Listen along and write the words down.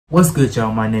What's good,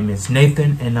 y'all? My name is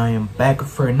Nathan and I am back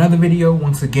for another video.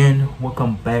 Once again,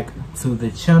 welcome back to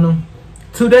the channel.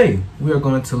 Today we are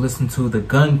going to listen to the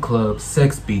Gun Club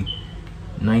Sex Beat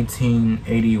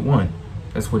 1981.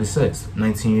 That's what it says,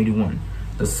 1981.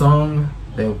 The song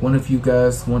that one of you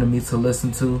guys wanted me to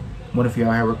listen to, one of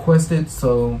y'all had requested,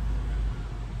 so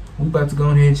we about to go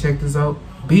ahead and check this out.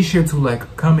 Be sure to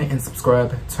like, comment, and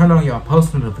subscribe. Turn on y'all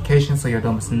post notifications so y'all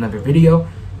don't miss another video.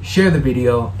 Share the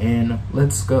video and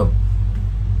let's go.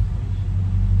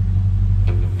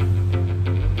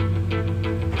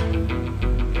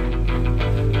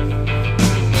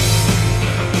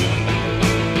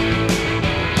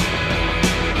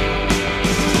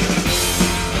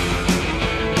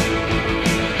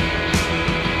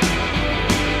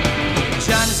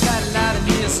 Johnny's got a lot in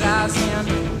his eyes and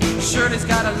Shirley's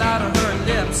got a lot on her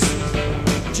lips.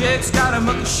 Jake's got a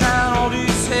monkey shine on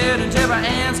his head, and Deborah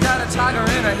Ann's got a tiger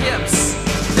in her hips.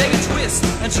 They can twist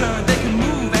and turn, they can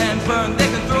move and burn, they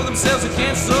can throw themselves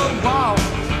against the wall,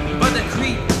 but they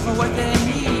creep for what they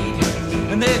need,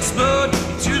 and they explode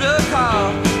to the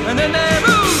car, and then they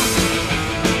move.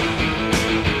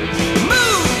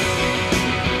 Move!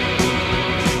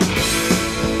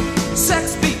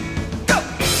 Sex beat.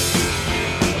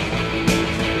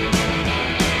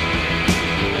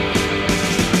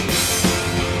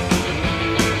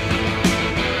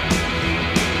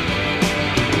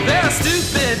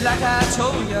 Stupid like I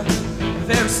told you,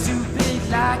 very stupid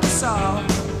like you saw,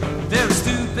 very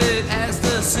stupid as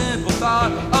the simple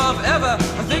thought of ever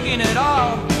thinking at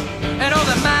all. And all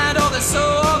the mind, all the soul,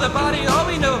 all the body, all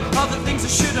we know, all the things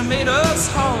that should have made us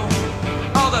whole,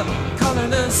 all the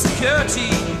colorless security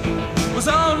was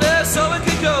only so it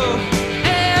could go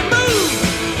and move.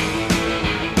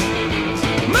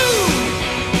 Move!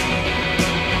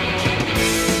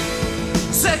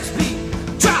 Sex beat.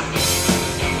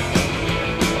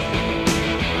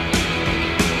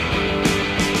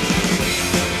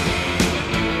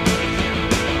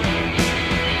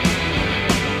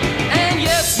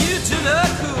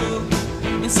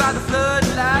 Inside the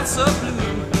floodlights of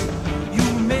blue, you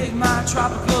make my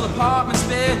tropical apartment's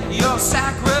bed your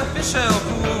sacrificial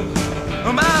pool.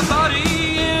 My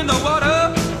body in the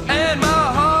water and my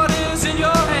heart is in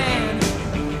your hand.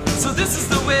 So this is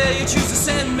the way you choose to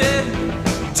send me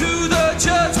to the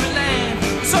judgment land.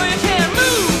 So you can't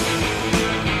move.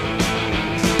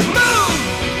 Move!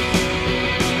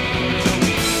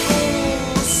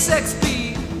 Oh, sex beat.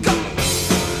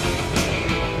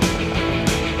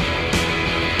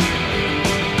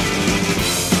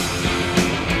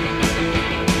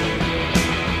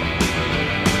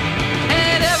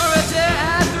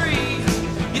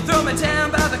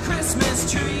 Down by the Christmas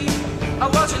tree, I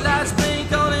watch your lights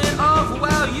blink on and off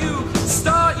while you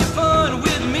start your fun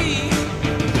with me.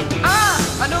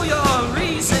 I know your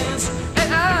reasons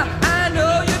and I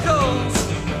know your goals.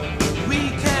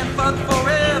 We can fuck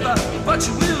forever, but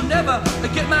you will never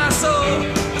get my soul.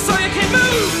 So you can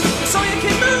move, so you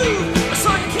can move,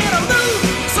 so you can't move,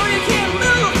 so you can't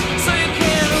move, so you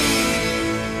can't.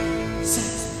 Sex.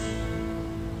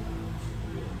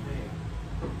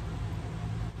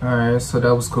 Alright, so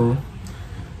that was cool.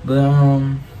 But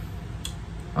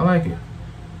I like it.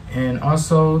 And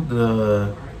also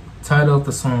the title of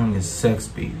the song is Sex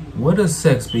Beat. What does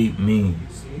sex beat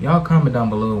means? Y'all comment down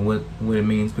below what it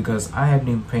means, because I haven't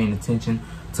even paid attention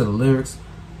to the lyrics.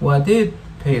 Well, I did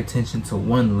pay attention to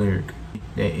one lyric,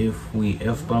 that if we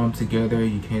F-bomb together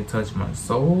you can't touch my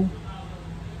soul.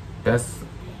 That's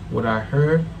what I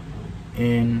heard.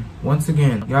 And once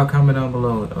again, y'all comment down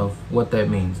below of what that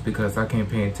means, because I can't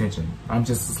pay attention. I'm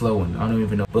just a slow one. I don't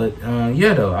even know. But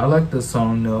yeah, though, I like the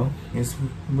song though. It's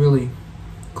really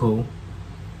cool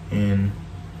and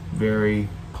very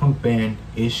punk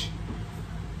band-ish.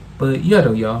 But yeah,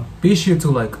 though, y'all, be sure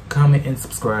to like, comment, and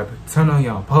subscribe. Turn on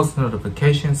y'all post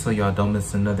notifications so y'all don't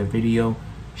miss another video.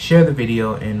 Share the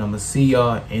video, and I'm gonna see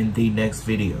y'all in the next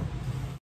video.